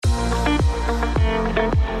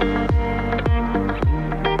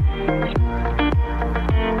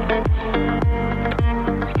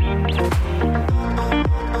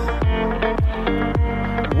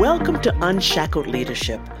Welcome to Unshackled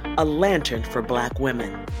Leadership, a lantern for Black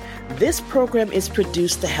women. This program is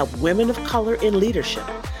produced to help women of color in leadership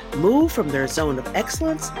move from their zone of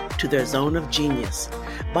excellence to their zone of genius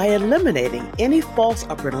by eliminating any false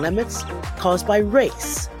upper limits caused by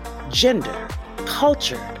race, gender,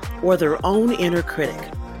 culture, or their own inner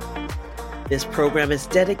critic. This program is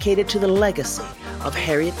dedicated to the legacy of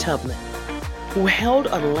Harriet Tubman, who held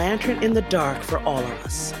a lantern in the dark for all of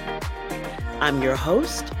us. I'm your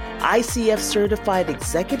host, ICF Certified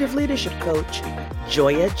Executive Leadership Coach,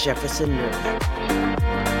 Joya Jefferson Murray.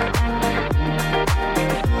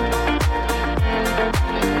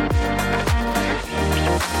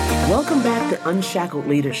 Welcome back to Unshackled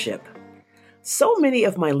Leadership. So many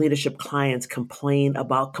of my leadership clients complain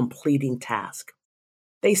about completing tasks.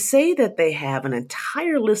 They say that they have an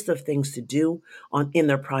entire list of things to do in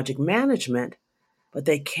their project management, but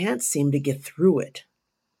they can't seem to get through it.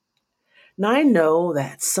 Now, I know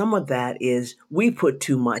that some of that is we put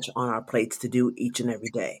too much on our plates to do each and every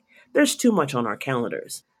day. There's too much on our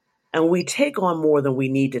calendars, and we take on more than we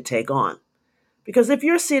need to take on. Because if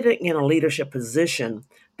you're sitting in a leadership position,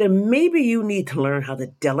 then maybe you need to learn how to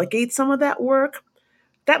delegate some of that work.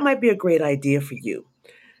 That might be a great idea for you.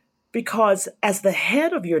 Because as the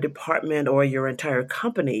head of your department or your entire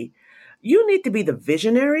company, you need to be the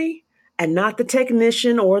visionary and not the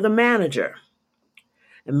technician or the manager.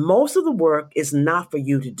 And most of the work is not for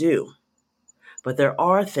you to do, but there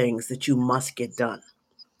are things that you must get done.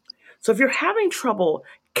 So if you're having trouble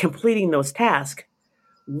completing those tasks,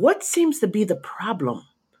 what seems to be the problem?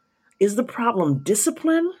 Is the problem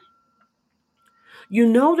discipline? You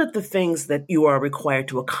know that the things that you are required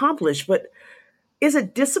to accomplish, but is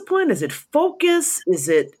it discipline? Is it focus? Is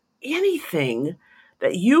it anything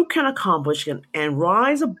that you can accomplish and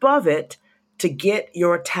rise above it to get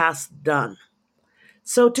your task done?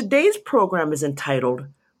 So today's program is entitled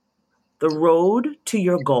The Road to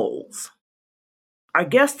Your Goals. Our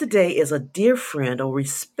guest today is a dear friend or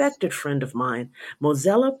respected friend of mine,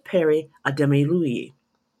 Mozella Perry Ademiluyi.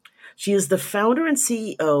 She is the founder and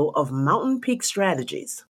CEO of Mountain Peak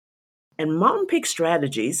Strategies. And Mountain Peak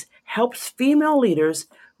Strategies helps female leaders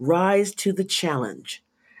rise to the challenge.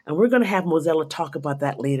 And we're going to have Mozella talk about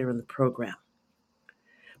that later in the program.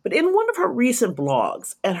 But in one of her recent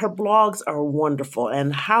blogs, and her blogs are wonderful,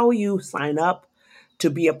 and how you sign up to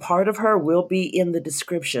be a part of her will be in the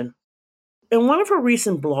description. In one of her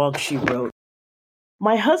recent blogs, she wrote,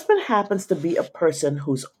 "My husband happens to be a person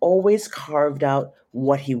who's always carved out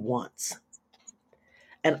what he wants.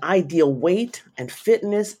 An ideal weight and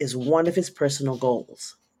fitness is one of his personal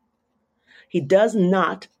goals. He does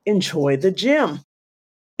not enjoy the gym.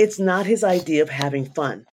 It's not his idea of having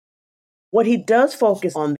fun. What he does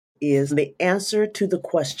focus on is the answer to the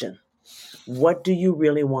question, what do you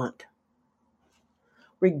really want?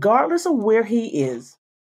 Regardless of where he is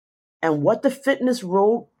and what the fitness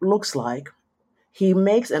road looks like, he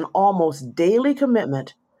makes an almost daily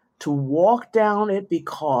commitment to walk down it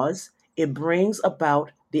because it brings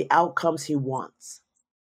about the outcomes he wants.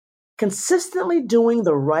 Consistently doing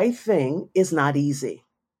the right thing is not easy.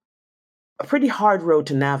 A pretty hard road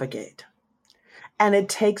to navigate. And it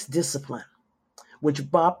takes discipline,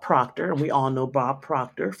 which Bob Proctor, and we all know Bob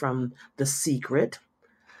Proctor from The Secret,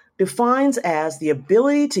 defines as the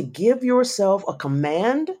ability to give yourself a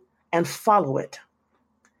command and follow it."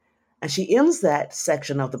 And she ends that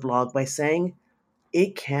section of the blog by saying,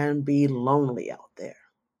 "It can be lonely out there."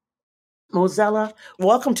 Mozella,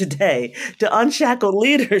 welcome today to Unshackled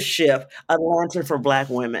Leadership, a lantern for Black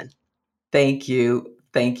women. Thank you.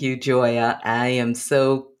 Thank you, Joya. I am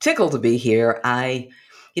so tickled to be here. I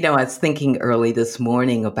was thinking early this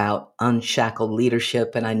morning about unshackled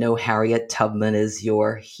leadership, and I know Harriet Tubman is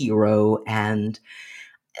your hero. And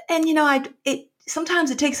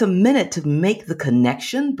sometimes it takes a minute to make the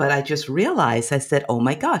connection, but I just realized, I said, oh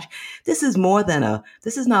my gosh, this is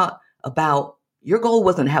not about, your goal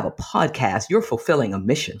wasn't to have a podcast. You're fulfilling a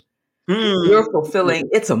mission.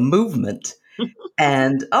 It's a movement.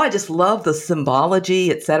 And I just love the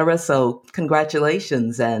symbology, et cetera. So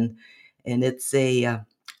congratulations. And it's a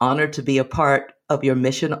honor to be a part of your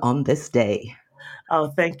mission on this day. Oh,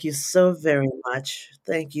 thank you so very much.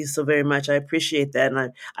 Thank you so very much. I appreciate that.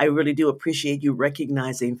 And I really do appreciate you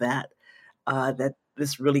recognizing that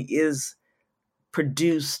this really is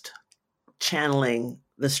produced channeling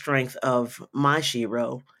the strength of my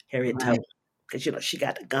shero, Harriet Tubman. Because, she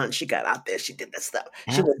got the gun. She got out there. She did that stuff.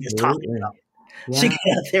 She wasn't just talking about it. Yeah. She got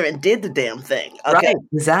out there and did the damn thing. Okay. Right,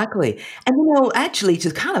 exactly. And, actually,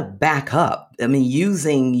 to kind of back up,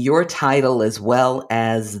 using your title as well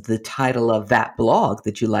as the title of that blog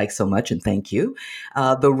that you like so much, and thank you,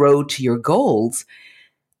 The Road to Your Goals,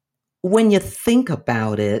 when you think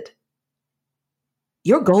about it,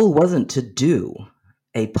 your goal wasn't to do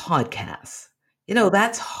a podcast.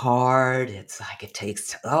 That's hard. It's like it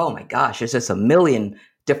takes, oh my gosh, there's just a million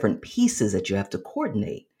different pieces that you have to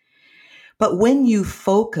coordinate. But when you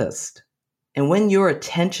focused and when your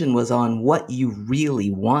attention was on what you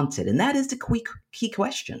really wanted, and that is the key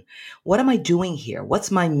question. What am I doing here?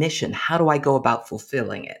 What's my mission? How do I go about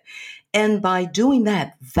fulfilling it? And by doing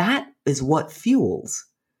that, that's what fuels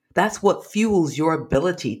your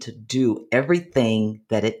ability to do everything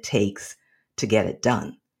that it takes to get it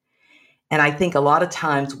done. And I think a lot of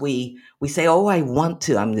times we say, oh, I want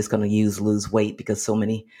to, I'm just going to lose weight because so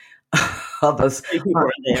many of us People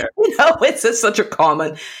are there. It's just such a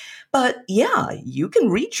common, but yeah, you can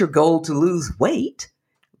reach your goal to lose weight.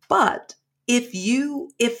 But if you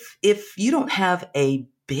don't have a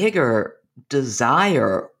bigger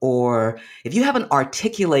desire, or if you haven't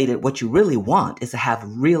articulated what you really want is to have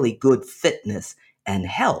really good fitness and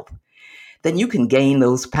health, then you can gain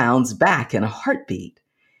those pounds back in a heartbeat.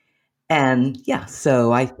 And yeah,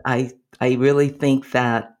 so I really think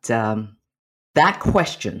that that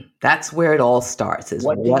question, that's where it all starts, is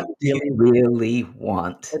what do you really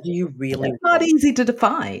want? What do you really want? It's not easy to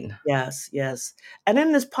define. Yes, yes. And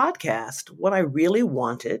in this podcast, what I really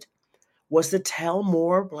wanted was to tell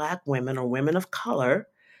more Black women or women of color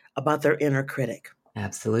about their inner critic.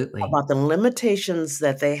 Absolutely. About the limitations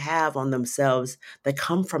that they have on themselves that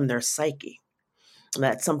come from their psyche.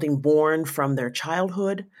 That's something born from their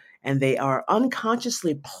childhood, and they are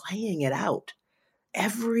unconsciously playing it out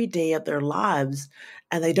every day of their lives,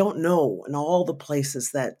 and they don't know in all the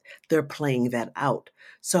places that they're playing that out.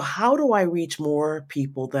 So how do I reach more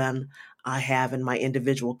people than I have in my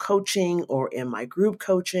individual coaching or in my group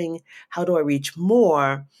coaching? How do I reach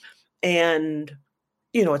more? And,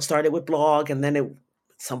 it started with blog, and then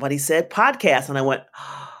somebody said podcast, and I went,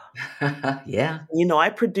 yeah. I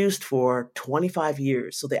produced for 25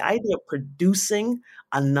 years. So the idea of producing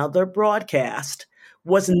another broadcast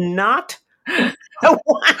was not what I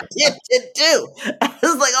wanted to do. I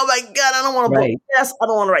was like, oh my God, I don't want to broadcast. I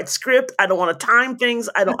don't want to write script. I don't want to time things.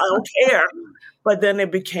 I don't care. But then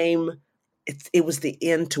it was the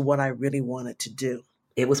end to what I really wanted to do.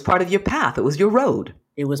 It was part of your path. It was your road.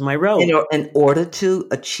 It was my road. In order to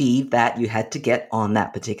achieve that, you had to get on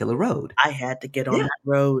that particular road. I had to get on that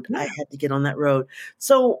road. Yeah. I had to get on that road.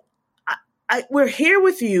 So we're here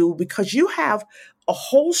with you because you have a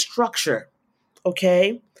whole structure,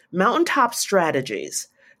 okay? Mountaintop strategies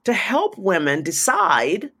to help women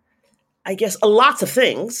decide, I guess, lots of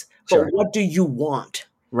things, but what do you want?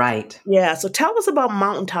 Right. Yeah. So tell us about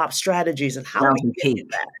mountaintop strategies and how Mountain we get to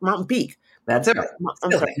that. Mountain Peak. That's it.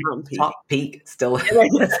 I'm sorry, Mountain Peak. Top Peak still. I'm sorry.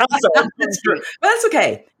 That's true. But that's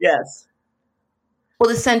okay. Yes. Well,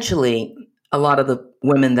 essentially, a lot of the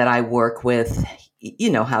women that I work with, you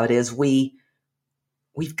know how it is. We've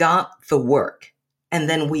got the work, and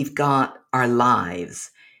then we've got our lives,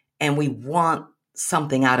 and we want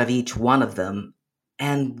something out of each one of them.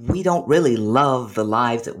 And we don't really love the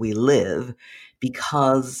lives that we live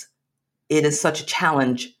because it is such a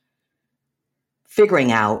challenge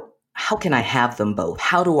figuring out, how can I have them both?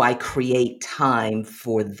 How do I create time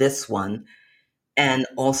for this one and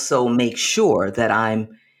also make sure that I'm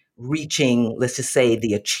reaching, let's just say,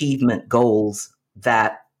 the achievement goals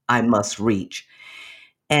that I must reach?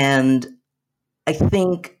 And I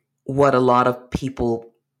think what a lot of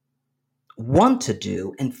people want to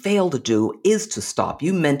do and fail to do is to stop.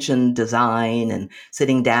 You mentioned design and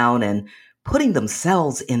sitting down and putting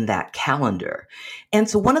themselves in that calendar. And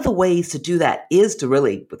so one of the ways to do that is to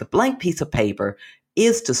really, with a blank piece of paper,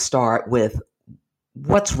 is to start with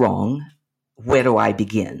what's wrong? Where do I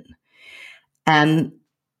begin? And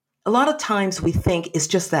a lot of times we think it's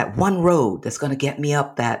just that one road that's going to get me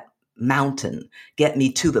up that mountain, get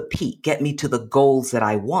me to the peak, get me to the goals that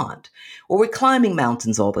I want. Or we're climbing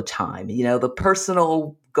mountains all the time. The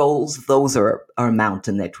personal goals, those are a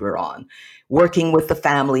mountain that we're on. Working with the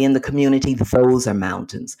family and the community, those are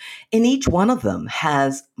mountains. And each one of them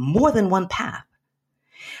has more than one path.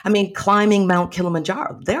 I mean, climbing Mount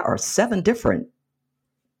Kilimanjaro, there are 7 different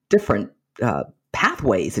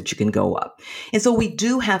pathways that you can go up. And so we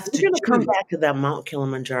do have to... We're going to come back to that Mount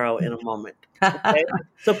Kilimanjaro in a moment. Okay?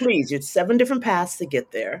 So please, it's 7 different paths to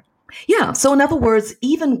get there. Yeah. So in other words,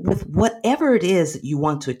 even with whatever it is that you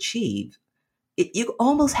want to achieve, you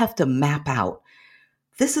almost have to map out,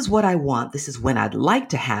 this is what I want. This is when I'd like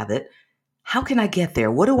to have it. How can I get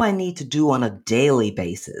there? What do I need to do on a daily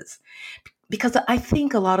basis? Because I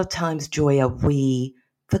think a lot of times, Joya,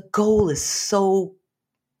 the goal is so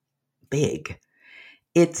big.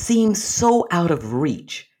 It seems so out of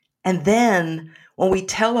reach. And then when we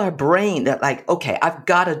tell our brain that, like, okay, I've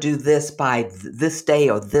got to do this by this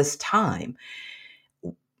day or this time,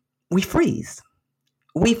 we freeze.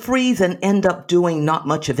 We freeze and end up doing not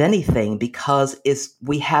much of anything because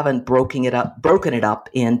we haven't broken it up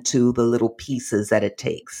into the little pieces that it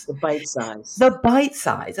takes. The bite size. The bite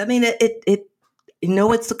size. I mean, it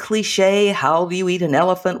it's a cliche. How do you eat an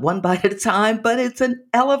elephant one bite at a time? But it's an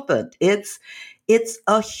elephant. It's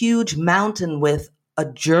a huge mountain with a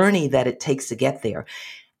journey that it takes to get there.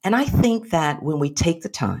 And I think that when we take the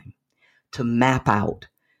time to map out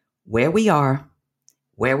where we are,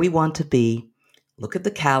 where we want to be, look at the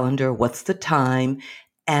calendar, what's the time,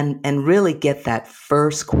 and really get that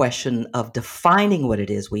first question of defining what it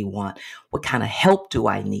is we want. What kind of help do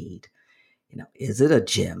I need? Is it a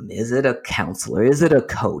gym? Is it a counselor? Is it a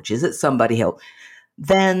coach? Is it somebody else?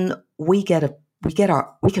 Then we can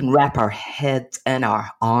wrap our heads and our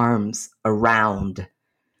arms around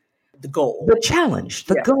the goal, the challenge,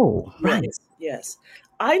 the goal. Right. Yes.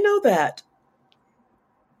 I know that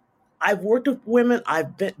I've worked with women.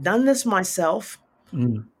 I've done this myself.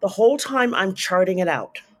 The whole time I'm charting it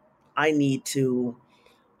out. I need to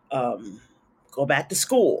go back to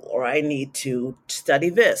school, or I need to study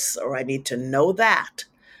this, or I need to know that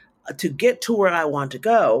to get to where I want to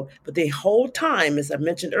go. But the whole time, as I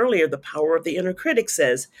mentioned earlier, the power of the inner critic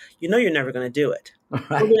says, you're never going to do it. Right.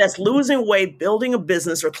 Whether that's losing weight, building a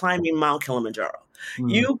business, or climbing Mount Kilimanjaro.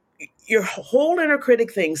 Your whole inner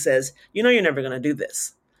critic thing says, you're never going to do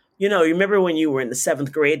this. You remember when you were in the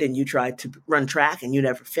 7th grade and you tried to run track and you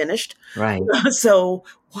never finished? Right. So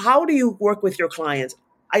how do you work with your clients?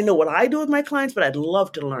 I know what I do with my clients, but I'd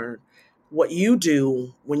love to learn what you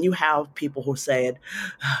do when you have people who say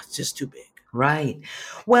it's just too big. Right.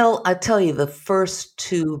 Well, I tell you, the first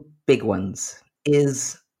two big ones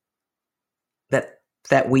is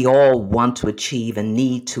that we all want to achieve and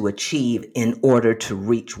need to achieve in order to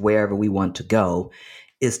reach wherever we want to go,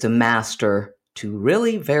 is to master two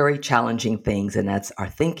really very challenging things, and that's our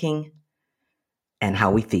thinking and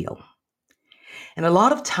how we feel. And a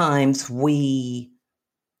lot of times we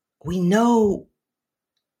know,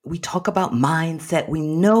 we talk about mindset, we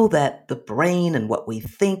know that the brain and what we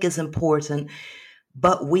think is important,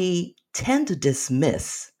 but we tend to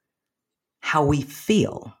dismiss how we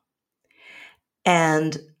feel.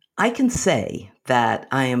 And I can say that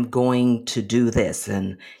I am going to do this,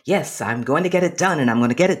 and yes, I'm going to get it done, and I'm going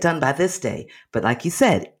to get it done by this day. But like you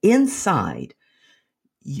said, inside,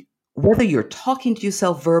 whether you're talking to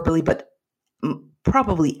yourself verbally, but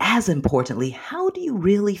probably as importantly, how do you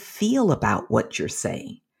really feel about what you're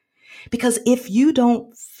saying? Because if you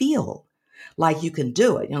don't feel like you can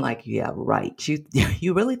do it, you're like, yeah, right.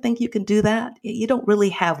 You really think you can do that? You don't really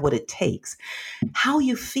have what it takes. How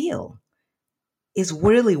you feel is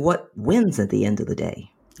really what wins at the end of the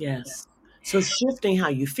day. Yes. So shifting how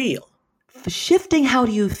you feel. Shifting how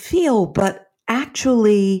do you feel, but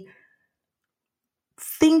actually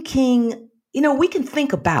thinking, we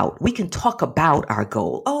can talk about our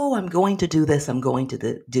goal. Oh, I'm going to do this, I'm going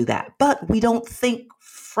to do that. But we don't think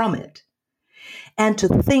from it. And to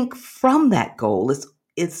think from that goal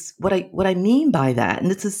is what I mean by that.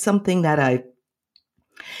 And this is something that I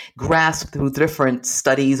grasped through different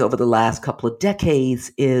studies over the last couple of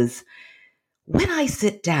decades, is when I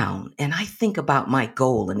sit down and I think about my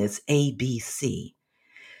goal and it's ABC,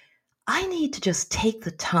 I need to just take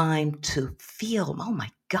the time to feel, oh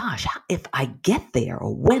my gosh, if I get there,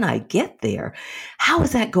 or when I get there, how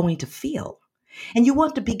is that going to feel? And you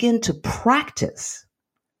want to begin to practice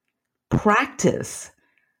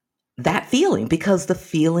that feeling, because the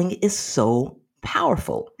feeling is so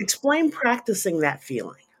powerful. Explain practicing that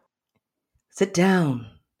feeling. Sit down,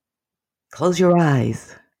 close your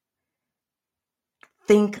eyes,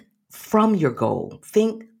 think from your goal.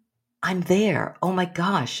 Think, I'm there. Oh my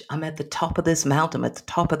gosh, I'm at the top of this mountain. I'm at the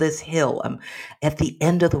top of this hill. I'm at the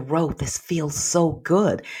end of the road. This feels so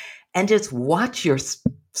good. And just watch your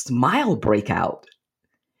smile break out.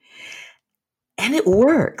 And it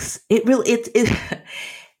works. It really,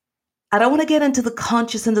 I don't want to get into the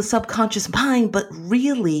conscious and the subconscious mind, but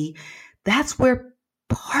really that's where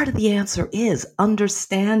part of the answer is,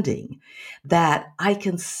 understanding that I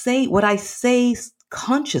can say what I say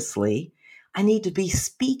consciously. I need to be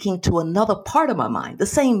speaking to another part of my mind, the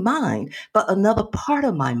same mind, but another part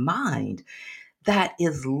of my mind that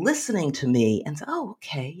is listening to me and say, oh,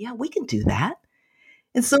 okay, yeah, we can do that.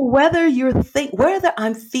 And so whether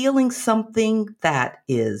I'm feeling something that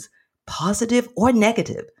is positive or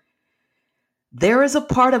negative, there is a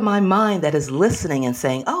part of my mind that is listening and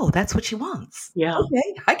saying, oh, that's what she wants. Yeah.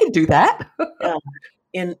 Okay, I can do that. Yeah.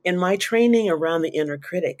 In my training around the inner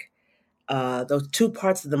critic, those two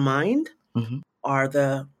parts of the mind, are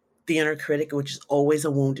the inner critic, which is always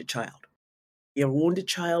a wounded child. You're a wounded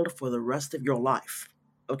child for the rest of your life.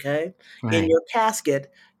 Okay? In Right. your casket,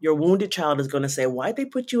 your wounded child is going to say, "Why'd they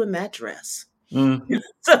put you in that dress?" Hmm.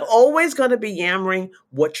 So always going to be yammering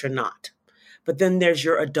what you're not. But then there's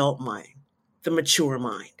your adult mind, the mature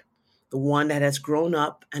mind, the one that has grown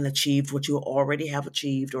up and achieved what you already have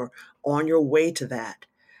achieved or on your way to that.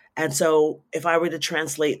 And so if I were to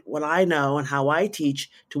translate what I know and how I teach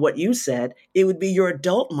to what you said, it would be your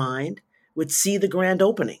adult mind would see the grand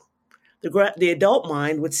opening. The adult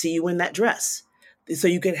mind would see you in that dress. So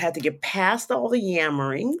you could have to get past all the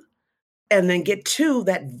yammering and then get to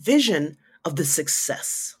that vision of the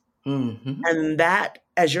success. Hmm. And that,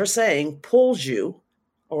 as you're saying, pulls you,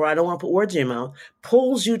 or I don't want to put words in your mouth,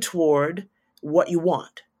 pulls you toward what you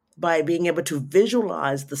want by being able to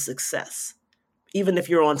visualize the success, even if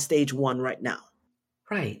you're on stage one right now.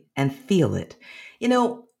 Right. And feel it. You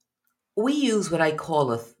know, we use what I call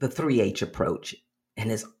the 3H approach,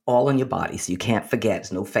 and it's all in your body. So you can't forget.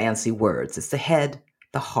 It's no fancy words. It's the head,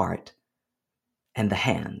 the heart, and the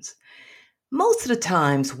hands. Most of the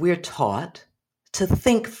times we're taught to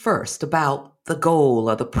think first about the goal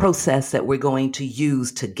or the process that we're going to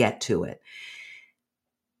use to get to it.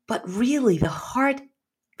 But really, the heart,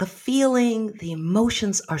 the feeling, the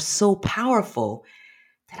emotions are so powerful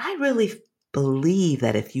that I really believe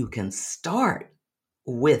that if you can start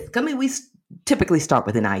with, I mean, typically start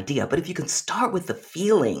with an idea, but if you can start with the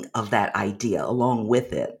feeling of that idea along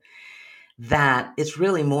with it, that it's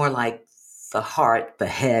really more like the heart, the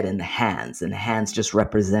head, and the hands just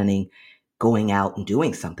representing going out and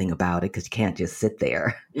doing something about it because you can't just sit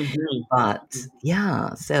there. Mhm. But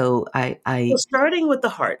yeah, so So I starting with the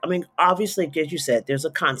heart, I mean, obviously, as you said, there's a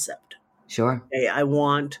concept. sure. Okay, I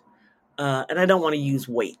want, and I don't want to use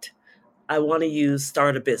weight. I want to use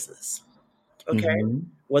start a business. Okay. Hmm.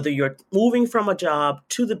 Whether you're moving from a job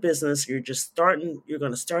to the business, you're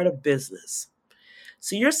going to start a business.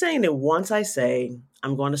 So you're saying that once I say,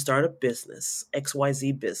 I'm going to start a business,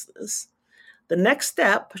 XYZ business, the next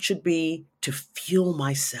step should be to feel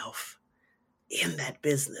myself in that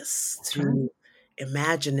business, That's right. to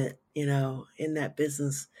imagine it, in that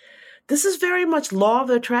business. This is very much law of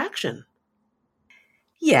attraction.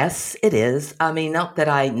 Yes, it is. I mean, not that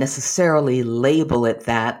I necessarily label it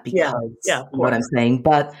that Yeah. Yeah, because of what I'm course. saying,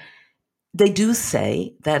 but they do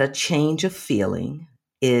say that a change of feeling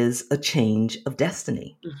is a change of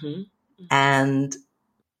destiny. Hmm. And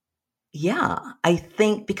yeah, I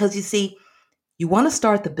think because you see, you want to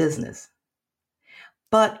start the business,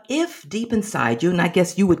 but if deep inside you, and I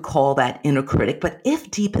guess you would call that inner critic, but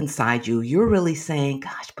if deep inside you, you're really saying,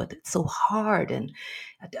 gosh, but it's so hard. And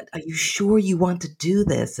are you sure you want to do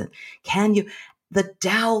this? And can you? The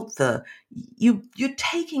doubt, you're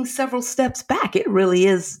taking several steps back. It really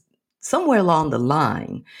is somewhere along the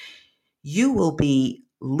line. You will be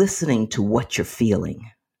listening to what you're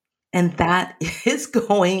feeling. And that is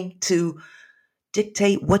going to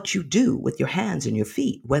dictate what you do with your hands and your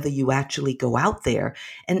feet, whether you actually go out there.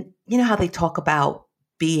 And you know how they talk about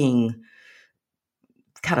being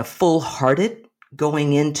kind of full hearted,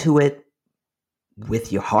 going into it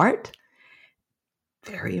with your heart?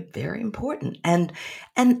 Very, very important. And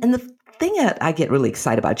the thing that I get really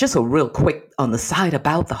excited about, just a real quick on the side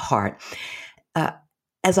about the heart, uh,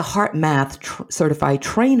 as a heart math certified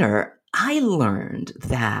trainer, I learned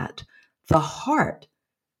that the heart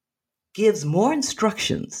gives more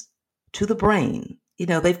instructions to the brain. You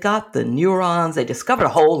know, they've got the neurons, they discovered a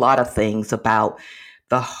whole lot of things about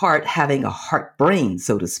the heart having a heart brain,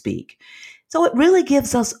 so to speak. So it really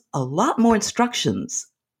gives us a lot more instructions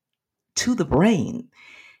to the brain.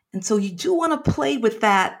 And so you do want to play with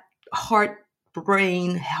that heart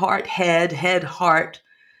brain, heart head, head heart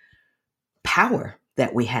power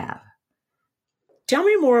that we have. Tell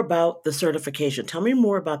me more about the certification. Tell me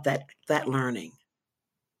more about that learning.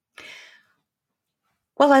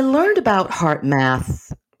 Well, I learned about heart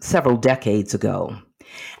math several decades ago.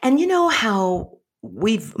 And you know how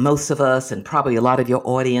most of us, and probably a lot of your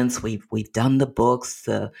audience, we've done the books,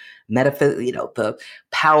 the the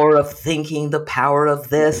power of thinking, the power of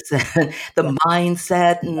this, and Yeah, the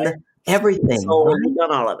mindset right. and Food and everything, soul, right? you've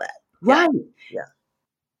done all of that. Yeah, Right. yeah.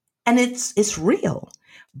 And it's real.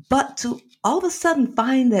 But to all of a sudden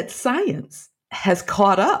find that science has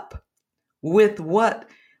caught up with what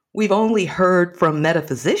we've only heard from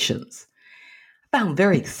metaphysicians found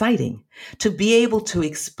very exciting to be able to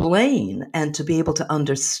explain and to be able to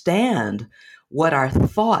understand what our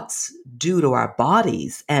thoughts do to our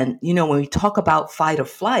bodies. And you know, when we talk about fight or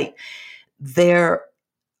flight, there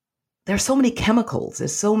there's so many chemicals,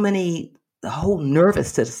 there's so many the whole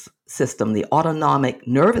nervous system, the autonomic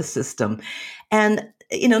nervous system. And,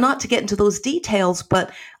 not to get into those details,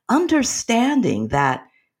 but understanding that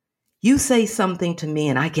you say something to me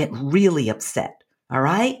and I get really upset. All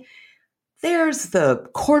right. There's the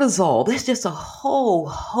cortisol. There's just a whole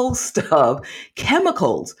host of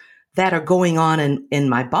chemicals that are going on in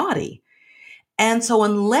my body. And so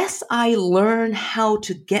unless I learn how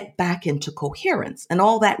to get back into coherence, and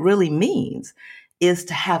all that really means is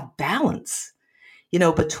to have balance,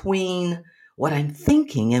 between what I'm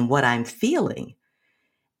thinking and what I'm feeling.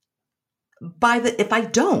 If I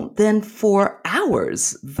don't, then for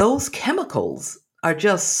hours, those chemicals are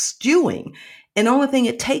just stewing. And the only thing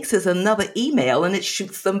it takes is another email and it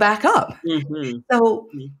shoots them back up. Mm-hmm. So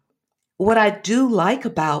Mm-hmm. what I do like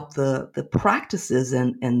about the practices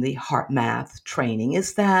and the HeartMath training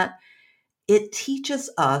is that it teaches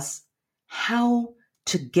us how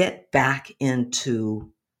to get back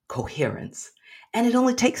into coherence. And it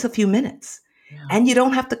only takes a few minutes. Yeah. And you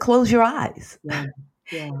don't have to close your eyes. Yeah.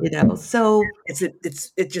 Yeah. So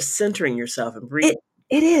it's just centering yourself and breathing.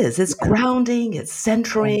 It is. It's grounding, it's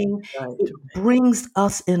centering. Right. It brings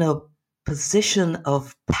us in a position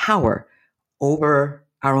of power over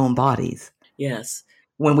our own bodies. Yes.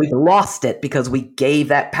 When we've lost it because we gave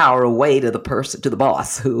that power away to the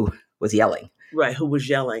boss who was yelling. Right, who was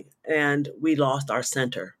yelling. And we lost our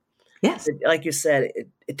center. Yes. Like you said,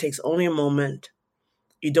 it takes only a moment.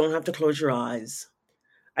 You don't have to close your eyes.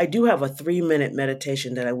 I do have a 3-minute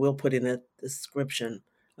meditation that I will put in the description.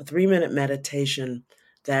 A 3-minute meditation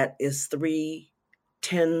that is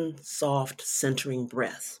 10 soft centering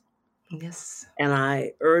breaths. Yes. And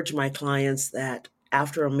I urge my clients that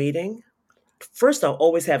after a meeting, first I'll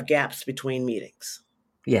always have gaps between meetings.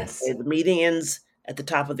 Yes. The meeting ends at the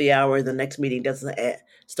top of the hour. The next meeting doesn't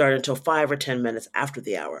start until 5 or 10 minutes after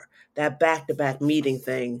the hour. That back-to-back meeting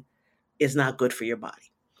thing is not good for your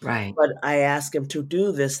body. Right. But I ask him to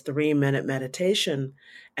do this 3-minute meditation,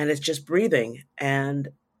 and it's just breathing. And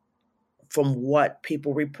from what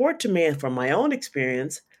people report to me and from my own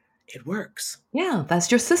experience, it works. Yeah, that's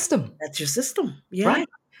your system. That's your system. Yeah. Right.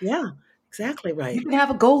 Yeah, exactly right. You can have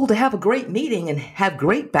a goal to have a great meeting and have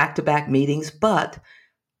great back-to-back meetings, but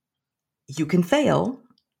you can fail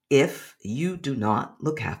if you do not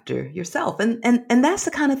look after yourself. And that's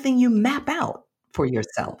the kind of thing you map out for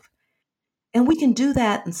yourself. And we can do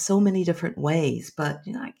that in so many different ways. But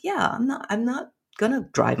I'm not gonna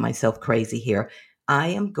drive myself crazy here. I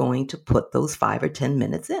am going to put those 5 or 10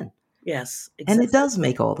 minutes in. Yes. Exactly. And it does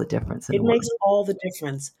make all the difference. It makes all the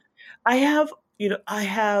difference. I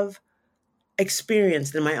have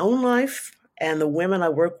experienced in my own life, and the women I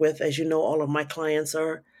work with, as you know, all of my clients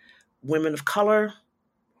are women of color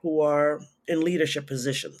who are in leadership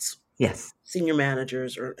positions. Yes. Senior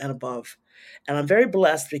managers and above. And I'm very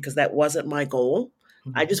blessed because that wasn't my goal.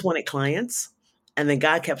 Mm-hmm. I just wanted clients. And then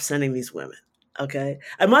God kept sending these women. Okay.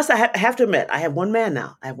 I have to admit, I have one man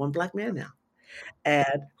now. I have one Black man now.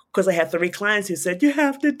 And because I had 3 clients who said, you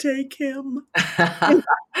have to take him. And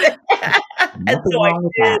so I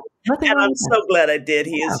did. And I'm so glad I did.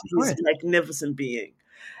 He's a magnificent being.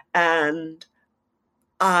 And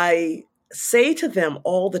I say to them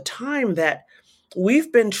all the time that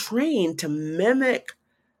we've been trained to mimic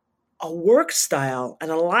a work style and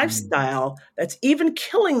a lifestyle that's even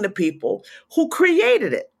killing the people who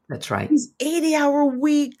created it. That's right. These 80-hour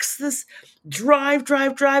weeks, this drive,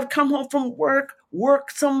 come home from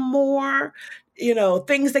work some more,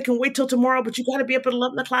 things that can wait till tomorrow, but you got to be up at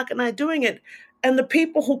 11 o'clock at night doing it. And the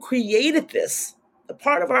people who created this, the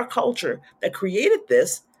part of our culture that created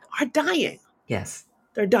this, are dying. Yes.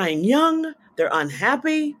 They're dying young, they're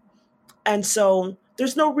unhappy. And so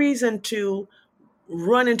there's no reason to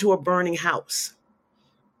run into a burning house.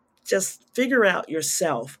 Just figure out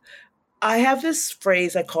yourself. I have this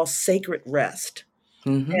phrase I call sacred rest.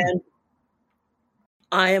 Mm-hmm. And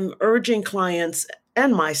I am urging clients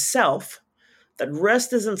and myself that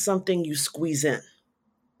rest isn't something you squeeze in.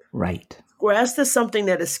 Right. Rest is something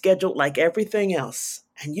that is scheduled like everything else.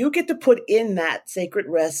 And you get to put in that sacred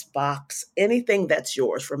rest box anything that's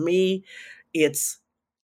yours. For me, it's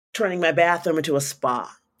turning my bathroom into a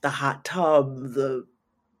spa, the hot tub, the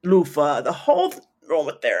loofah, the whole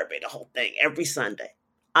aromatherapy, the whole thing, every Sunday.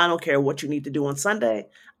 I don't care what you need to do on Sunday.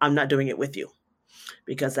 I'm not doing it with you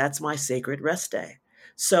because that's my sacred rest day.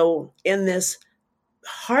 So in this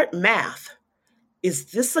HeartMath,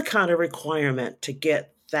 is this the kind of requirement to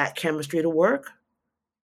get that chemistry to work?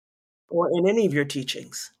 Or in any of your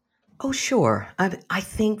teachings? Oh, sure. I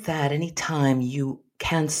think that anytime you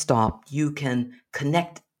can stop, you can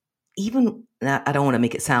connect, even, I don't want to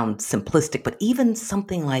make it sound simplistic, but even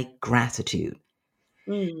something like gratitude.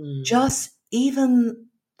 Mm. Just even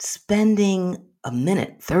spending a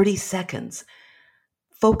minute, 30 seconds,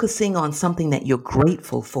 focusing on something that you're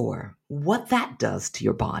grateful for, what that does to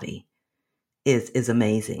your body is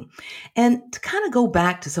amazing. And to kind of go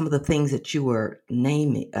back to some of the things that you were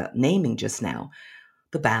naming just now,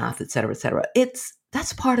 the bath, et cetera,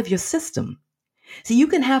 that's part of your system. So you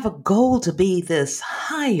can have a goal to be this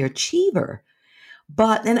high achiever,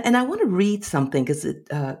 but and I want to read something because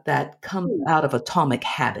that comes out of Atomic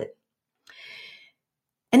Habit,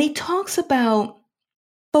 and he talks about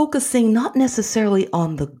focusing not necessarily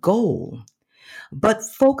on the goal, but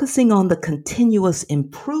focusing on the continuous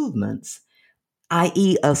improvements,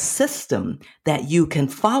 i.e., a system that you can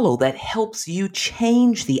follow that helps you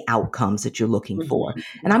change the outcomes that you're looking for.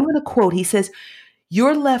 And I'm going to quote, he says,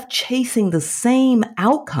 "You're left chasing the same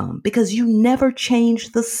outcome because you never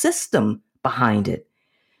changed the system behind it.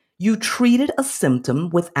 You treated a symptom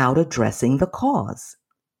without addressing the cause."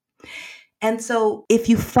 And so if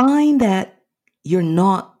you find that you're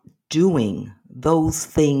not doing those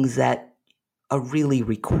things that are really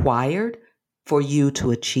required for you to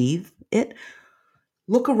achieve it,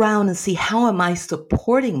 look around and see, how am I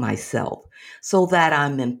supporting myself so that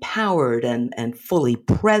I'm empowered and fully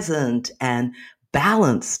present and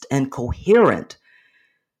balanced and coherent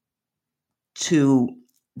to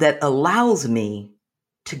that allows me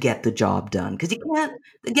to get the job done. Because you can't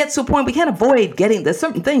get to a point, we can't avoid getting, there's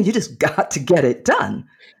certain things you just got to get it done.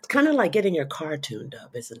 It's kind of like getting your car tuned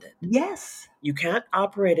up, isn't it? Yes. You can't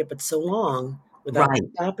operate it but so long without Right.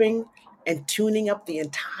 stopping and tuning up the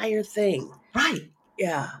entire thing. Right.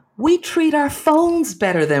 Yeah. We treat our phones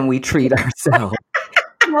better than we treat ourselves.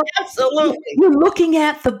 Absolutely. You're looking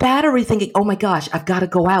at the battery thinking, oh my gosh, I've got to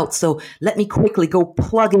go out. So let me quickly go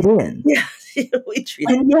plug it in. Yeah. We treat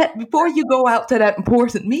And yet, before you go out to that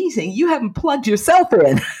important meeting, you haven't plugged yourself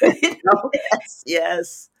in. You know?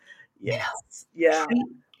 Yes. Yeah.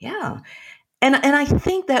 Yeah. And I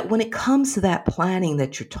think that when it comes to that planning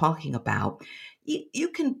that you're talking about, you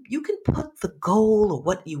can put the goal or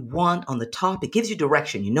what you want on the top. It gives you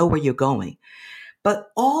direction. You know where you're going.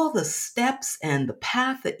 But all the steps and the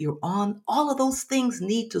path that you're on, all of those things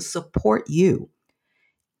need to support you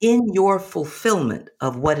in your fulfillment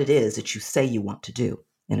of what it is that you say you want to do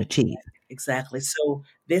and achieve. Exactly. So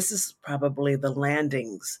this is probably the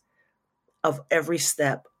landings of every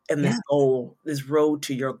step in this Yeah. goal, this road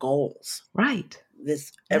to your goals. Right.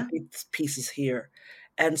 This Yeah. every piece is here.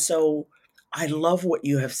 And so I love what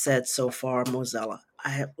you have said so far, Mozella.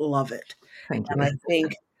 Love it. Thank And you. I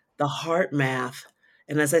think the heart math,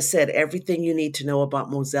 and as I said, everything you need to know about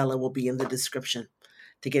Mozella will be in the description.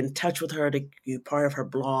 To get in touch with her, to be part of her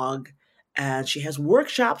blog. And she has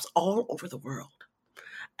workshops all over the world.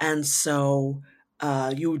 And so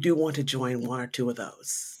you do want to join one or two of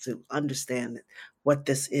those to understand what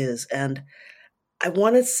this is. And I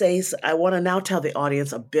want to now tell the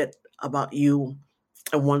audience a bit about you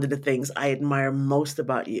and one of the things I admire most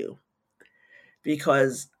about you.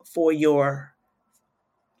 Because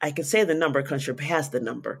I can say the number because you're past the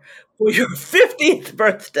number, for your 50th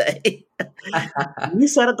birthday, you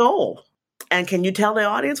set a goal. And can you tell the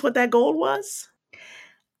audience what that goal was?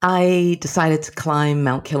 I decided to climb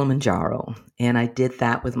Mount Kilimanjaro, and I did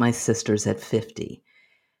that with my sisters at 50.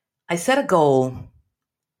 I set a goal,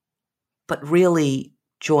 but really,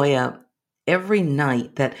 Joya, every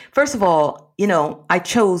night that, first of all, I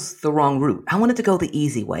chose the wrong route. I wanted to go the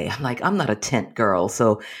easy way. I'm like, I'm not a tent girl,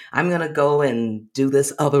 so I'm going to go and do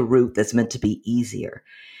this other route that's meant to be easier.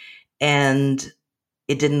 And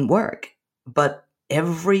it didn't work. But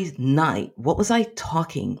every night, what was I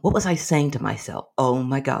saying to myself? Oh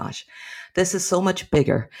my gosh, this is so much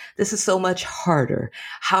bigger. This is so much harder.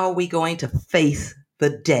 How are we going to face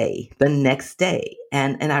the next day?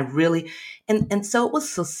 And I really, and so it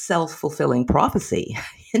was a self-fulfilling prophecy.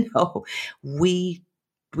 We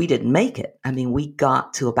didn't make it. I mean, we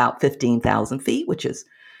got to about 15,000 feet, which is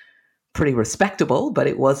pretty respectable, but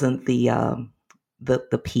it wasn't the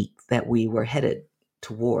peak that we were headed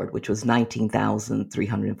toward, which was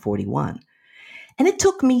 19,341. And it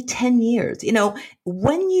took me 10 years.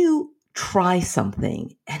 When you try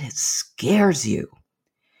something and it scares you,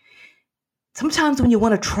 sometimes when you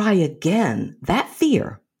want to try again, that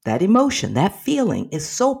fear, that emotion, that feeling is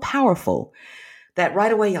so powerful that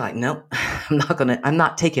right away you're like, nope, I'm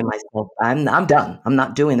not taking myself, I'm done. I'm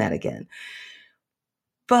not doing that again.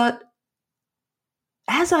 But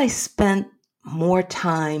as I spent more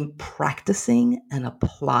time practicing and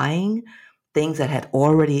applying things that I had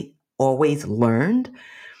always learned,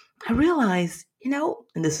 I realized,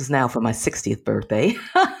 and this is now for my 60th birthday,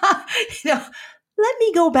 let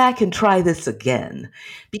me go back and try this again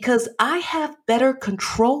because I have better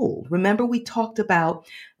control. Remember, we talked about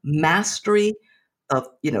mastery of,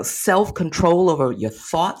 self-control over your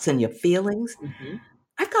thoughts and your feelings. Mm-hmm.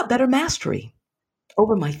 I've got better mastery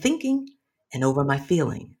over my thinking and over my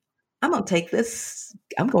feeling. I'm going to take this,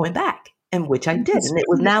 I'm going back, and which I did. And it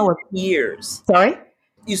was now years. Sorry?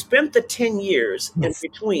 You spent the 10 years in Yes.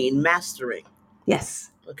 between mastering.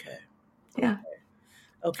 Yes. Okay. Yeah.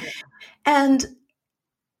 Okay. And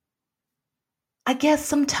I guess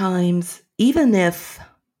sometimes, even if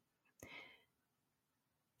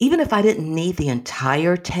I didn't need the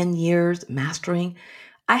entire 10 years mastering,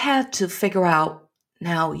 I had to figure out,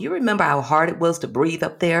 now, you remember how hard it was to breathe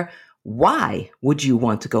up there? Why would you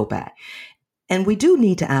want to go back? And we do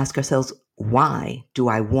need to ask ourselves, why do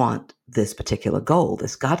I want this particular goal?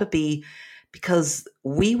 There's got to be, because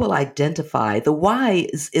we will identify, the why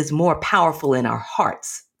is more powerful in our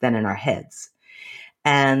hearts than in our heads.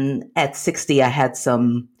 And at 60, I had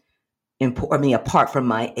some, apart from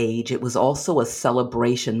my age, it was also a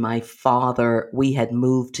celebration. My father, we had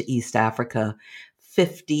moved to East Africa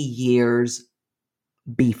 50 years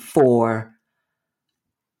before,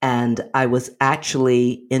 and I was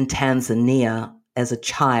actually in Tanzania as a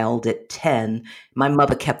child at 10. My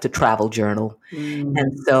mother kept a travel journal.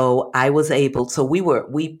 And so I was able,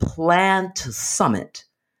 we planned to summit.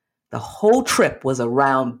 The whole trip was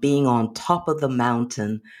around being on top of the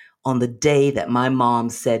mountain on the day that my mom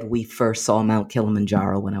said we first saw Mount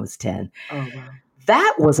Kilimanjaro when I was 10. Oh, wow.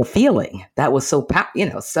 That was a feeling that was so,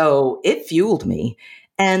 so it fueled me.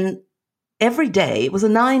 And every day, it was a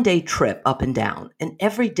 9-day trip up and down. And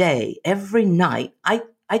every day, every night, I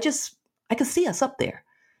could see us up there.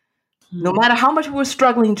 No matter how much we were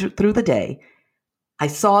struggling through the day, I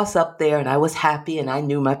saw us up there and I was happy and I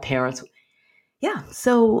knew my parents. Yeah.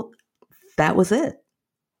 So that was it.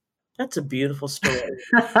 That's a beautiful story.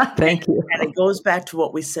 Thank you. And it goes back to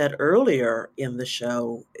what we said earlier in the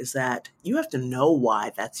show, is that you have to know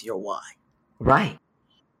why that's your why. Right.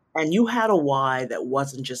 And you had a why that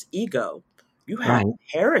wasn't just ego. You had a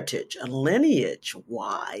heritage, a lineage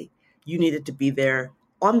why you needed to be there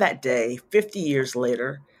on that day, 50 years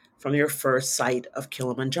later, from your first sight of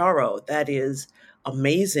Kilimanjaro. That is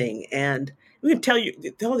amazing. And we can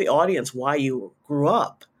tell the audience why you grew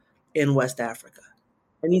up in West Africa,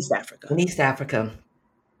 in East Africa. In East Africa.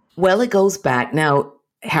 Well, it goes back. Now,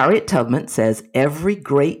 Harriet Tubman says, every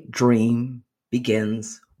great dream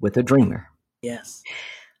begins with a dreamer. Yes.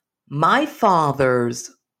 My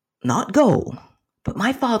father's, not goal, but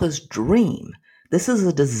my father's dream. This is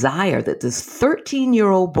a desire that this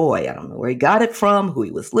 13-year-old boy, I don't know where he got it from, who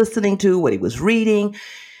he was listening to, what he was reading,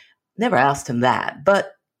 never asked him that.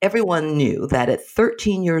 But everyone knew that at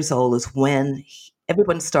 13 years old is when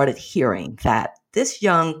everyone started hearing that this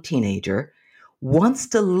young teenager wants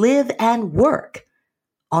to live and work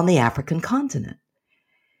on the African continent.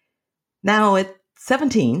 Now, at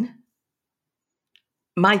 17,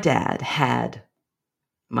 my dad had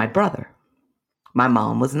my brother. My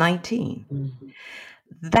mom was 19. Mm-hmm.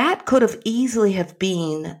 That could have easily have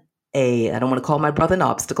been I don't want to call my brother an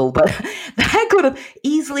obstacle, but that could have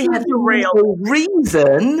easily have been a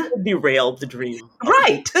reason. Derailed the dream.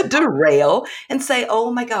 Right, to derail and say,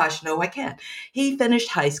 oh my gosh, no, I can't. He finished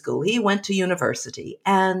high school. He went to university.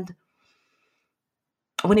 And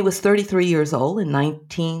when he was 33 years old in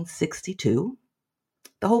 1962,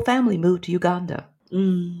 the whole family moved to Uganda.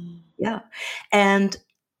 Yeah. And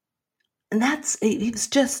it was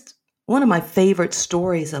just one of my favorite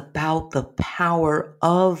stories about the power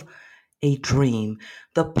of a dream,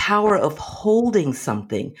 the power of holding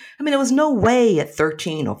something. I mean, there was no way at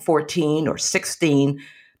 13 or 14 or 16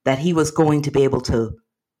 that he was going to be able to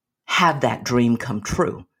have that dream come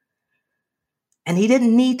true. And he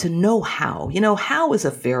didn't need to know how. How is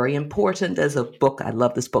a very important, as a book. I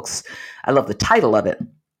love this book. I love the title of it.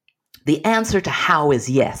 The answer to how is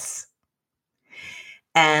yes.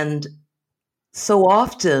 And so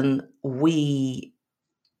often we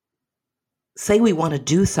say we want to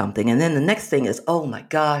do something, and then the next thing is, oh my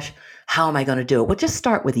gosh, how am I going to do it? Well, just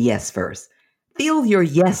start with yes first. Feel your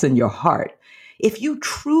yes in your heart. If you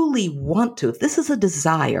truly want to, if this is a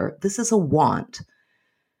desire, this is a want,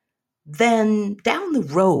 then down the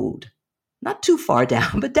road, not too far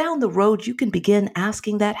down, but down the road, you can begin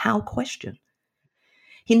asking that how question.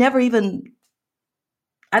 He never even,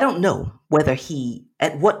 I don't know whether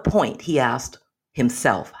at what point he asked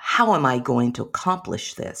himself, how am I going to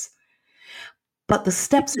accomplish this? But the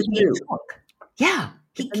steps that he took,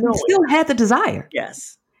 he still had the desire.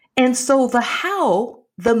 Yes. And so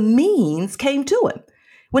the means came to him.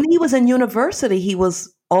 When he was in university, he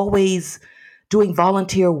was always doing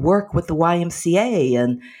volunteer work with the YMCA.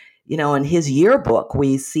 And, in his yearbook,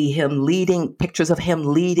 we see him leading pictures of him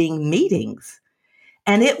leading meetings.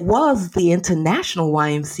 And it was the International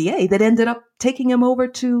YMCA that ended up taking him over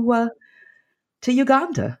to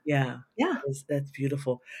Uganda. Yeah. Yeah. That's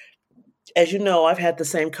beautiful. As you know, I've had the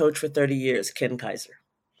same coach for 30 years, Ken Kaiser.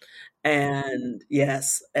 And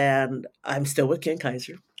yes, and I'm still with Ken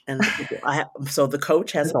Kaiser. And so the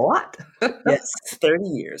coach has That's a lot. yes, 30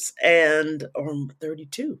 years and or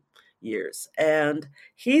 32 years. And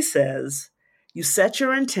he says, you set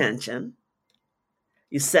your intention,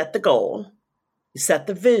 you set the goal, you set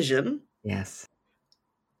the vision, Yes.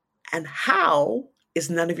 and how is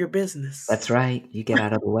none of your business. That's right. You get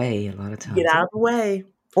out of the way a lot of times. Get out of the way.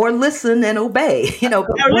 Or listen and obey,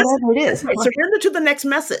 whatever it is. Right. Surrender to the next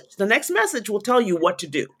message. The next message will tell you what to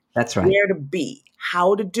do. That's right. Where to be,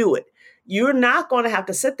 how to do it. You're not going to have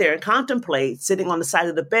to sit there and contemplate sitting on the side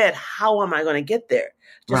of the bed. How am I going to get there?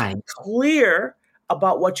 Just be clear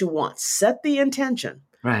about what you want. Set the intention.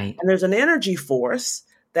 Right. And there's an energy force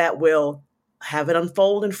that will have it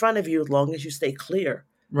unfold in front of you as long as you stay clear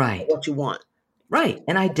right. about what you want. Right.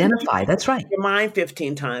 And identify. That's right. Your mind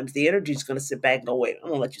 15 times, the energy is going to sit back and go, wait, I'm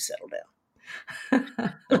going to let you settle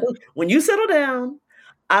down. When you settle down,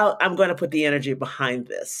 I'm going to put the energy behind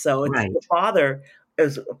this. So the Father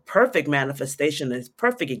is a perfect manifestation, is a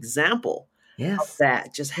perfect example of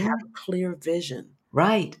that. Just have a clear vision.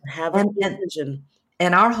 Right. Have a clear vision.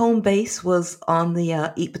 And our home base was on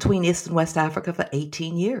the between East and West Africa for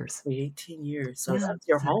 18 years. 18 years. So that's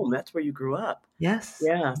your home. That's where you grew up. Yes.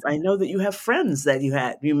 Yeah. I know that you have friends that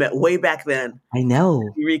you met way back then. I know.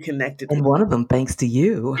 You reconnected. And one of them, thanks to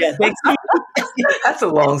you. Yeah, thanks to you. That's a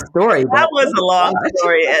long story. That was a long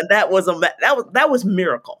story. And that was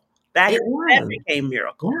miracle. That became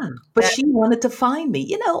miracle. Yeah. But she wanted to find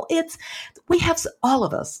me. We have all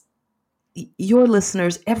of us. Your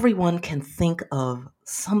listeners, everyone can think of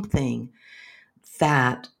something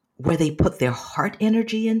where they put their heart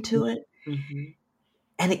energy into it,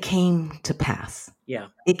 and it came to pass. Yeah.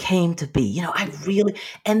 It came to be.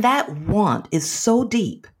 And that want is so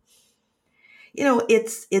deep.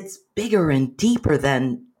 It's bigger and deeper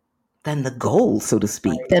than the goal, so to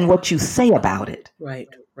speak, than what you say about it. Right.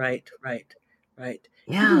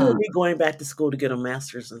 Yeah. You will be going back to school to get a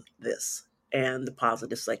master's in this and the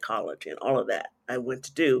positive psychology and all of that I went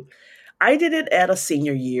to do. I did it at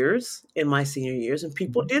in my senior years, and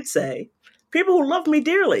people did say, people who love me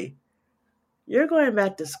dearly, you're going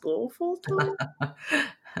back to school full time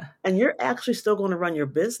and you're actually still going to run your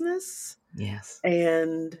business. Yes.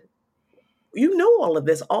 And you know all of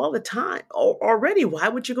this all the time already. Why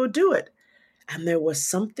would you go do it? And there was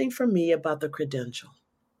something for me about the credential.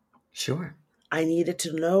 Sure. I needed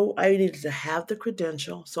to know, I needed to have the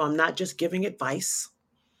credential. So I'm not just giving advice.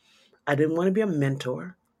 I didn't want to be a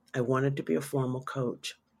mentor. I wanted to be a formal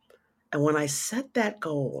coach. And when I set that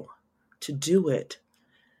goal to do it,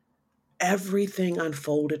 everything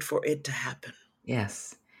unfolded for it to happen.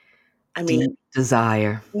 Yes. I mean, deep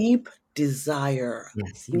desire. Deep desire.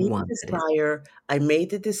 Yes, you wanted it. I made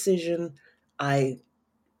the decision. I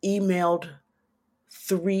emailed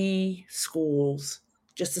 3 schools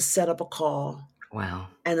just to set up a call. Wow.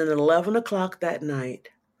 And at 11 o'clock that night,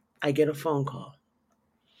 I get a phone call.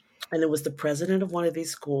 And it was the president of one of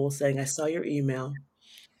these schools saying, I saw your email.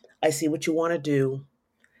 I see what you want to do,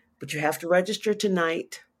 but you have to register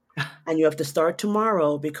tonight and you have to start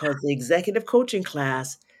tomorrow because the executive coaching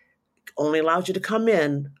class only allows you to come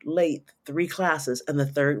in late, 3 classes, and the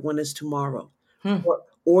 3rd one is tomorrow.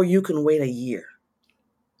 Or you can wait a year.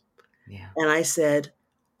 Yeah. And I said,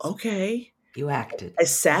 okay. You acted. I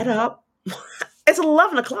sat up. It's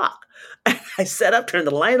 11 o'clock. I sat up, turned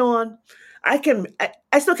the light on. I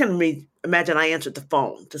still can imagine I answered the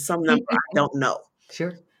phone to some number I don't know.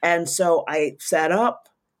 Sure. And so I sat up,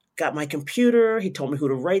 got my computer. He told me who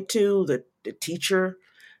to write to, the teacher.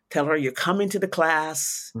 Tell her you're coming to the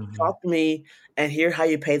class, talk to me, and hear how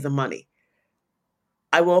you pay the money.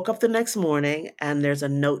 I woke up the next morning, and there's a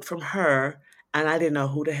note from her, and I didn't know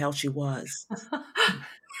who the hell she was.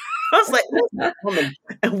 I was like, who's that woman?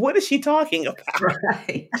 And what is she talking about?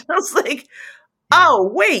 Right. I was like, oh,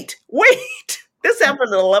 wait. This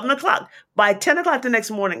happened at 11 o'clock. By 10 o'clock the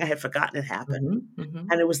next morning, I had forgotten it happened.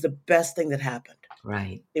 And it was the best thing that happened.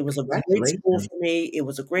 Right. It was a great school for me. It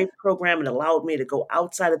was a great program. It allowed me to go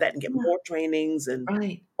outside of that and get more trainings and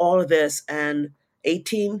all of this. And I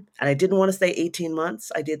didn't want to stay 18 months.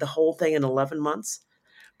 I did the whole thing in 11 months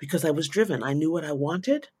because I was driven. I knew what I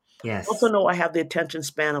wanted. Yes. Also know I have the attention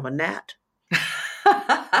span of a gnat.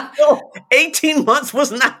 So 18 months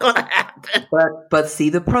was not going to happen. But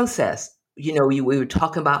see the process. we were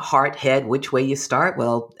talking about heart, head, which way you start.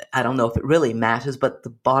 Well, I don't know if it really matters, but the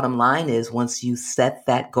bottom line is once you set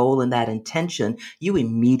that goal and that intention, you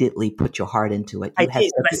immediately put your heart into it. I You have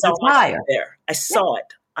did, and I such a saw myself desire. there. I Yeah, saw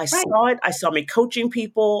it. I right. saw it. I saw me coaching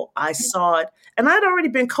people. I saw it. And I'd already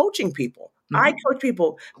been coaching people. I Mhm. coach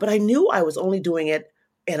people, but I knew I was only doing it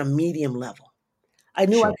at a medium level. I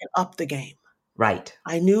knew I Sure. could up the game. Right.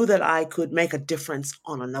 I knew that I could make a difference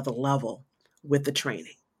on another level with the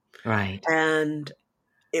training. Right. And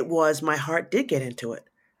it was my heart did get into it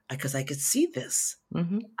because I could see this.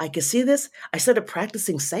 Hmm. I could see this. I started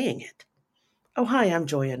practicing saying it. Oh, hi, I'm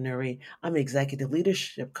Joya Nuri. I'm an executive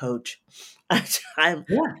leadership coach. I'm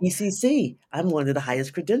Yeah. PCC. I'm one of the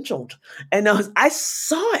highest credentialed. And I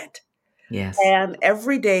saw it. Yes. And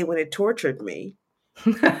every day when it tortured me,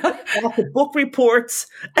 got the book reports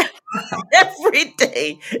every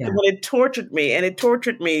day Yeah. when it tortured me. And it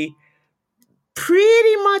tortured me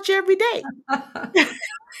pretty much every day.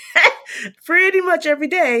 Pretty much every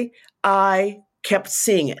day, I kept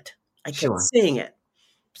seeing it. I kept Sure. seeing it.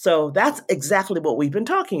 So that's exactly what we've been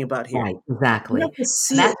talking about here. Right. You Exactly. have to And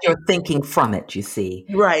see it. that's your thinking from it, you see.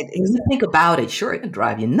 Right, When you exactly. think about it, sure, it can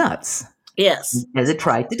drive you nuts, Yes. as it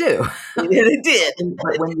tried to do. It did.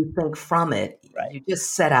 But when you think from it, Right. you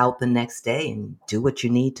just set out the next day and do what you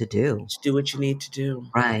need to do. Just do what you need to do.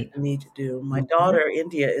 Right. You need to do. My Mhm. daughter,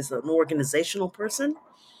 India, is an organizational person.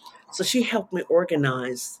 So she helped me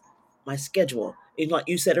organize my schedule. And like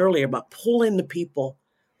you said earlier about pulling the people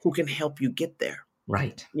who can help you get there,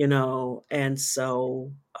 Right. and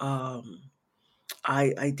so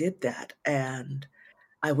I did that. And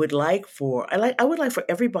I would like for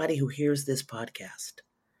everybody who hears this podcast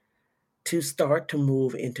to start to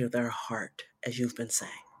move into their heart, as you've been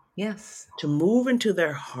saying. Yes. To move into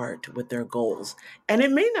their heart with their goals. And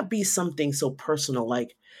it may not be something so personal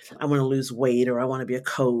like I want to lose weight or I want to be a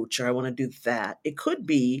coach or I want to do that. It could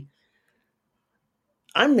be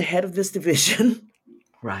I'm the head of this division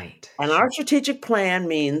Right. and Sure. our strategic plan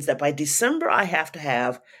means that by December I have to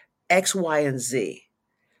have X, Y, and Z.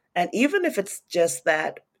 And even if it's just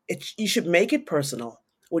that, you should make it personal.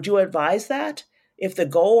 Would you advise that? If the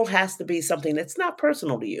goal has to be something that's not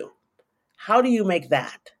personal to you, how do you make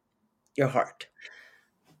that your heart?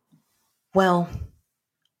 Well,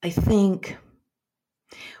 I think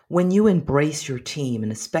when you embrace your team,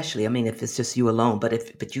 and especially, I mean, if it's just you alone,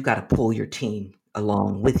 but you got to pull your team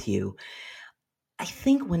along with you. I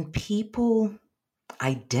think when people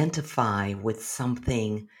identify with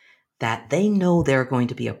something that they know they're going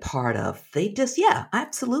to be a part of, they just, yeah,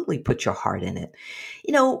 absolutely put your heart in it.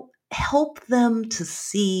 Help them to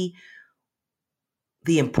see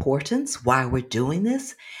the importance why we're doing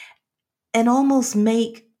this and almost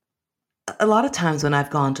make a lot of times when I've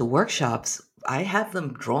gone to workshops, I have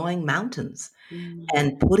them drawing mountains Mm.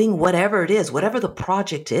 and putting whatever it is, whatever the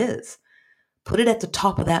project is, put it at the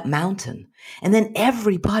top of that mountain. And then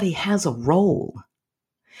everybody has a role.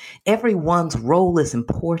 Everyone's role is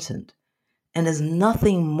important. And there's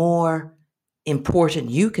nothing more important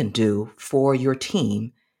you can do for your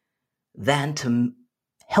team than to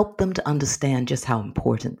help them to understand just how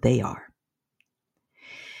important they are.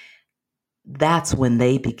 That's when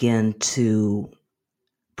they begin to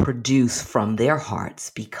produce from their hearts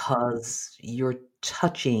because you're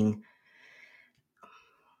touching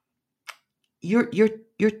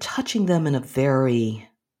them in a very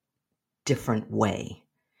different way.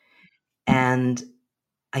 And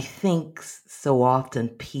I think so often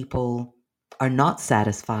people are not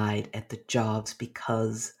satisfied at the jobs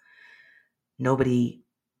because nobody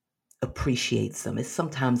appreciates them.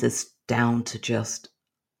 Sometimes it's down to just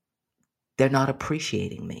they're not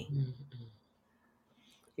appreciating me. Mhm.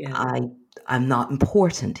 Yeah, I I'm not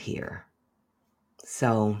important here.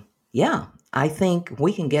 So, yeah, I think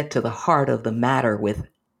we can get to the heart of the matter with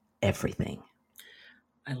everything.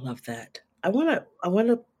 I love that. I want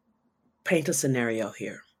to paint a scenario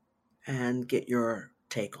here and get your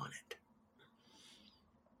take on it.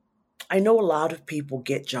 I know a lot of people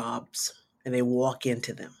get jobs and they walk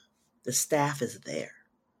into them. The staff is there,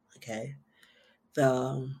 okay?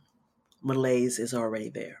 The malaise is already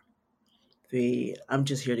there. The I'm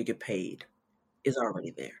just here to get paid is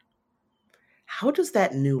already there. How does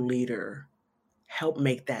that new leader help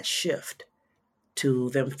make that shift to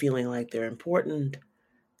them feeling like they're important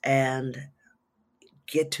and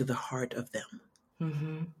get to the heart of them?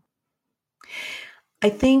 Hmm. I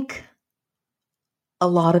think a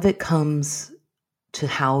lot of it comes to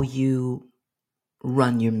how you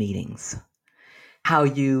run your meetings, how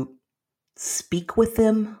you speak with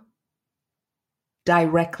them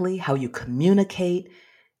directly, how you communicate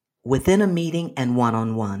within a meeting and one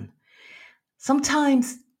on one.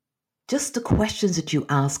 Sometimes just the questions that you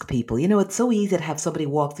ask people. It's so easy to have somebody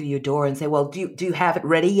walk through your door and say, well, do you have it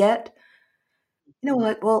ready yet? You know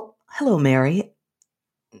what? Well, hello, Mary.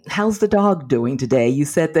 How's the dog doing today? You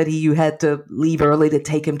said that you had to leave early to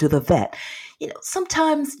take him to the vet.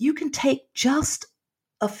 Sometimes you can take just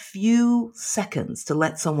a few seconds to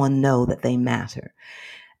let someone know that they matter.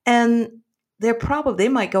 And they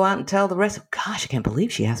might go out and tell the rest, gosh, I can't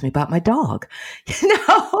believe she asked me about my dog. You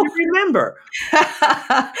remember.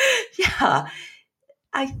 Yeah.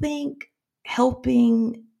 I think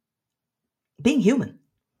being human,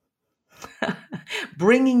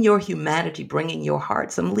 bringing your humanity, bringing your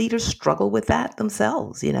heart. Some leaders struggle with that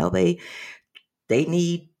themselves. They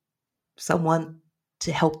need someone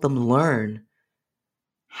to help them learn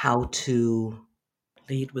how to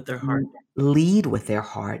lead with their heart. Lead with their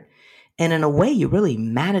heart. And in a way, you're really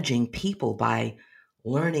managing people by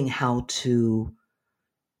learning how to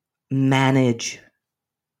manage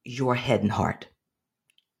your head and heart,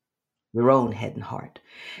 your own head and heart,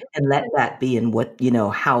 and let that be in what,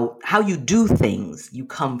 how you do things. You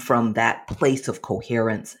come from that place of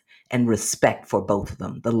coherence and respect for both of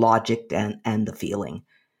them, the logic and the feeling.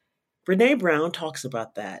 Brene Brown talks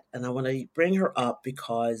about that, and I want to bring her up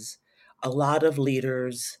because a lot of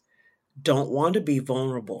leaders don't want to be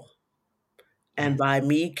vulnerable. And by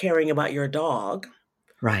me caring about your dog,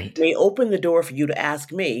 right, may open the door for you to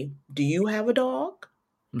ask me, do you have a dog?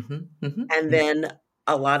 Mm-hmm, mm-hmm. And then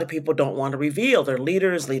a lot of people don't want to reveal they're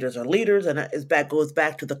leaders. Leaders are leaders. And it goes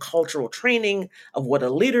back to the cultural training of what a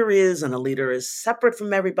leader is. And a leader is separate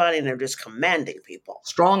from everybody, and they're just commanding people.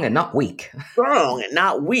 Strong and not weak. Strong and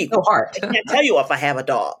not weak. No heart. I can't tell you if I have a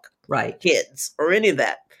dog, right, kids, or any of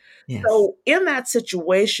that. Yes. So in that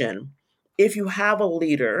situation, if you have a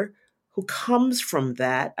leader who comes from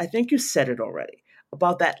that, I think you said it already,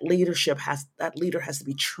 about that leader has to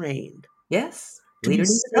be trained. Yes. To be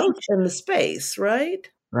safe in the space, right?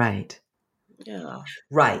 Right. Yeah.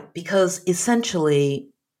 Right. Because essentially,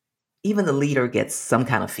 even the leader gets some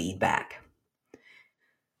kind of feedback.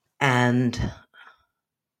 And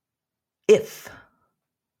if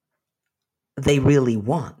they really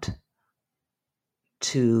want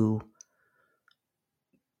to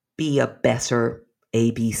be a better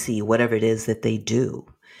ABC, whatever it is that they do,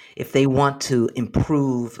 if they want to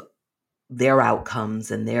improve their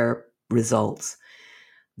outcomes and their results,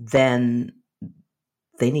 then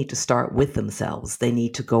they need to start with themselves. They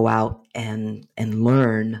need to go out and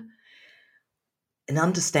learn and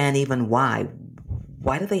understand even why.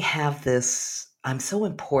 Why do they have this I'm so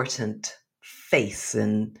important face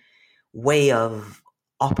and way of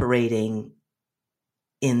operating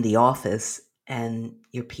in the office, and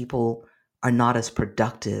your people are not as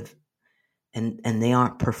productive and they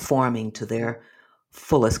aren't performing to their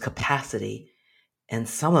fullest capacity. And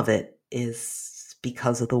some of it is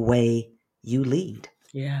because of the way you lead.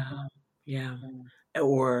 Yeah.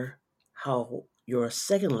 Or how your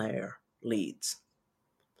second layer leads.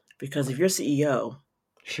 Because if you're CEO,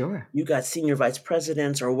 sure, you got senior vice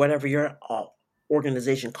presidents or whatever your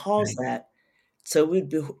organization calls that. So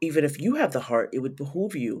even if you have the heart, it would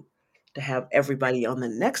behoove you to have everybody on the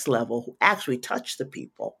next level who actually touch the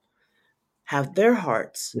people have their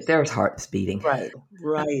hearts. If their hearts beating. Right.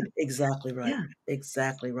 Exactly right. Yeah.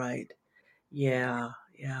 Exactly right. Yeah.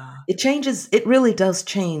 It really does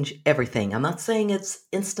change everything. I'm not saying it's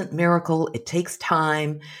instant miracle. It takes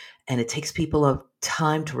time, and it takes people a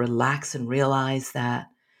time to relax and realize that.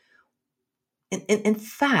 In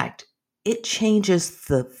fact, it changes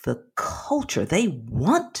the culture. They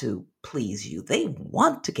want to please you. They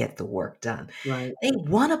want to get the work done. Right. They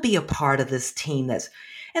want to be a part of this team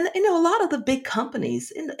and a lot of the big companies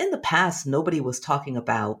in the past, nobody was talking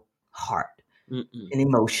about heart. Mm-mm. And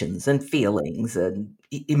emotions and feelings and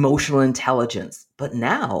emotional intelligence. But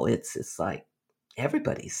now it's like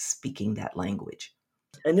everybody's speaking that language.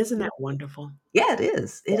 And isn't that wonderful? Yeah, it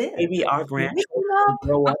is. It is. Maybe our grandchildren will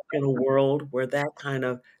grow up in a world where that kind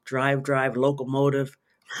of drive locomotive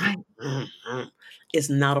is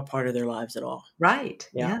not a part of their lives at all. Right.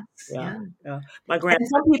 Yeah. My And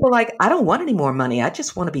some people are like, I don't want any more money. I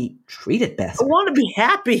just want to be treated better. I want to be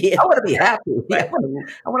happy. I want to be happy.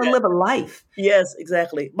 I want to live a life. Yes,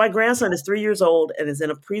 exactly. My grandson is 3 years old and is in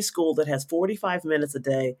a preschool that has 45 minutes a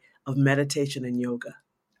day of meditation and yoga.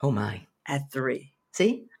 Oh my. At 3.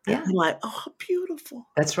 See? Yeah. I'm like, oh, how beautiful.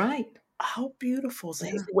 That's right. How beautiful. So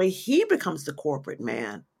the way he becomes the corporate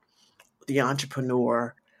man, the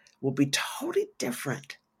entrepreneur, will be totally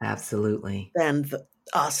different. Absolutely. Than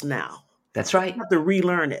us now. That's right. You have to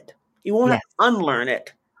relearn it. You won't have to unlearn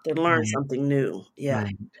it to learn something new. Yeah.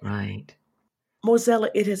 Right. Mozella,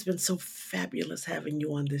 it has been so fabulous having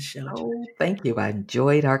you on this show today. Oh, thank you. I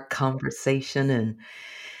enjoyed our conversation, and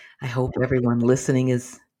I hope everyone listening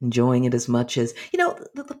is enjoying it as much as,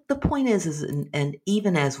 the point is, and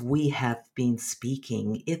even as we have been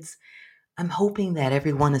speaking, I'm hoping that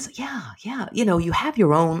everyone is, yeah, you have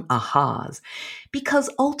your own ahas, because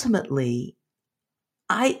ultimately,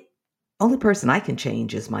 only person I can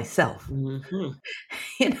change is myself. Mm-hmm.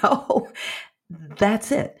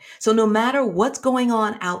 That's it. So no matter what's going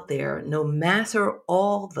on out there, no matter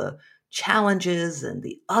all the challenges and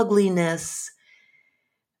the ugliness,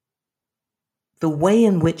 the way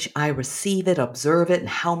in which I receive it, observe it, and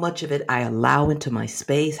how much of it I allow into my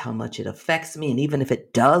space, how much it affects me, and even if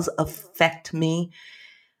it does affect me,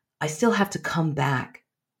 I still have to come back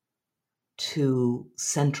to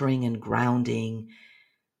centering and grounding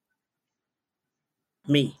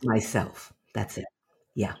Me. myself. That's it.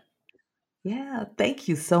 Yeah. Yeah. Thank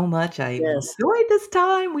you so much. I Yes. enjoyed this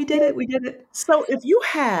time. We did it. We did it. So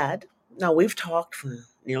now we've talked for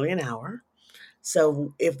nearly an hour.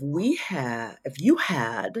 So if you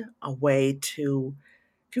had a way to,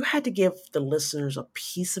 if you had to give the listeners a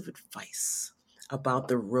piece of advice about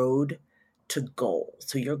the road to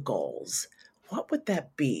your goals, what would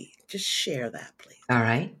that be? Just share that, please. All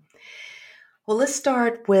right. Well, let's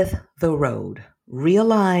start with the road.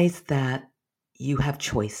 Realize that you have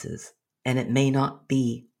choices, and it may not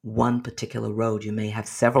be one particular road. You may have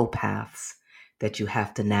several paths that you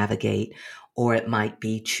have to navigate, or it might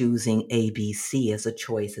be choosing ABC as a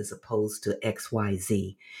choice as opposed to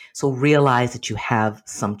XYZ. So realize that you have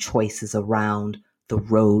some choices around the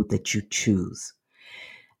road that you choose.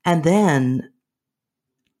 And then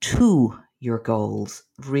to your goals,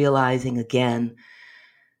 realizing again,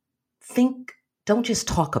 don't just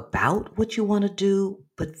talk about what you want to do,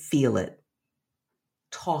 but feel it.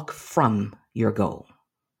 Talk from your goal.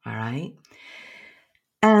 All right.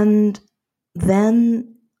 And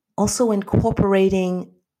then also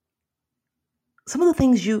incorporating a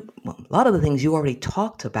lot of the things you already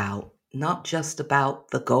talked about, not just about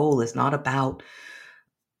the goal. It's not about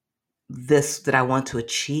this that I want to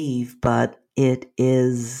achieve, but it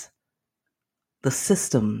is the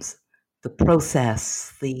systems, the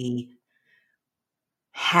process, the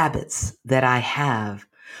habits that I have.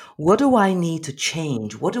 What do I need to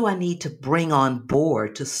change? What do I need to bring on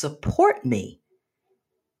board to support me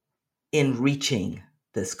in reaching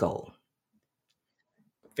this goal?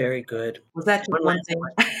 Very good. Was that just One one last thing?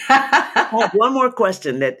 question. I have one more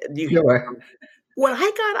question that you. Sure. What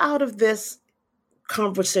I got out of this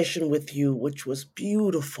conversation with you, which was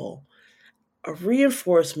beautiful, a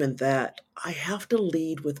reinforcement that I have to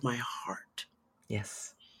lead with my heart.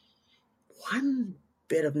 Yes. One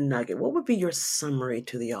bit of nugget. What would be your summary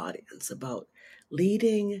to the audience about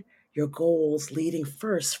leading your goals, leading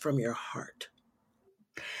first from your heart?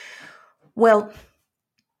 Well,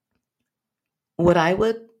 what I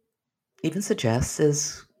would even suggest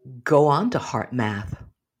is go on to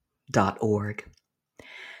heartmath.org.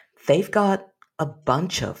 They've got a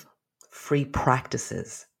bunch of free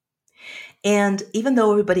practices. And even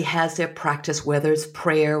though everybody has their practice, whether it's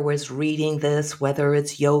prayer, whether it's reading this, whether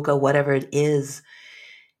it's yoga, whatever it is,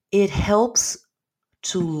 it helps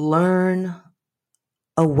to learn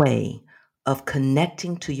a way of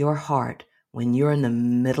connecting to your heart when you're in the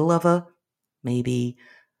middle of maybe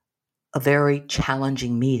a very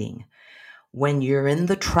challenging meeting, when you're in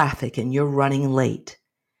the traffic and you're running late.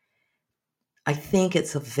 I think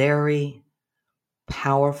it's a very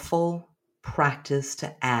powerful practice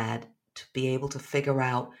to add to be able to figure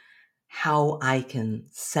out how I can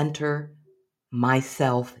center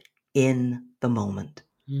myself in the moment.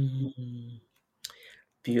 Mm,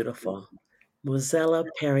 beautiful. Mozella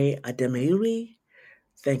Perry Ademiuli,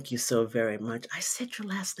 thank you so very much. I said your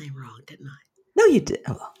last name wrong, didn't I? No, you did.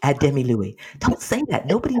 At Demi Louie. Don't say that.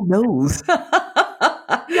 Nobody knows. No,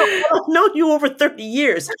 I've known you over 30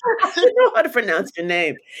 years. I should know how to pronounce your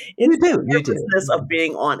name. It's the You do. nervousness of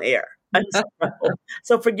being on air.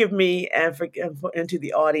 So forgive me and to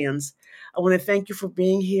the audience. I want to thank you for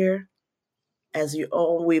being here. As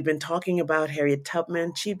we've been talking about Harriet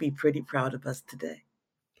Tubman. She'd be pretty proud of us today.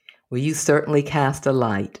 Well, you certainly cast a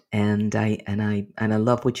light, and I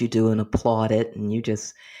love what you do and applaud it, and you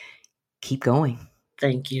just keep going.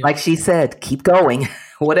 Thank you. Like she said, keep going.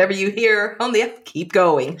 Whatever you hear on the keep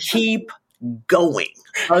going. Keep going.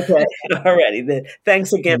 Okay. Alrighty then.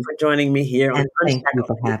 Thanks again for joining me here. And thank you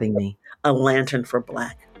for having me. A Lantern for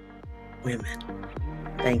Black Women.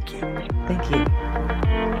 Thank you. Thank you.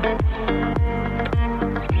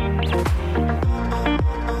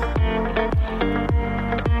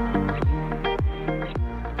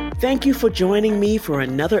 Thank you for joining me for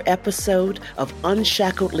another episode of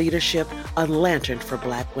Unshackled Leadership, a Lantern for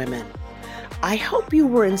Black Women. I hope you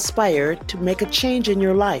were inspired to make a change in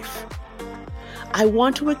your life. I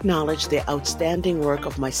want to acknowledge the outstanding work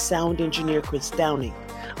of my sound engineer, Chris Downing,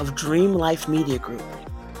 of Dream Life Media Group,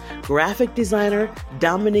 graphic designer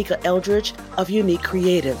Dominica Eldridge of Unique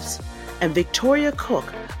Creatives, and Victoria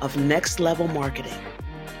Cook of Next Level Marketing.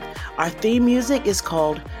 Our theme music is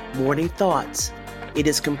called Morning Thoughts. It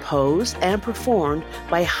is composed and performed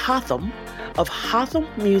by Hotham of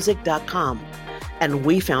HothamMusic.com, and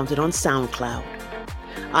we found it on SoundCloud.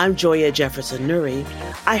 I'm Joya Jefferson Nuri.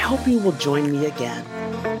 I hope you will join me again.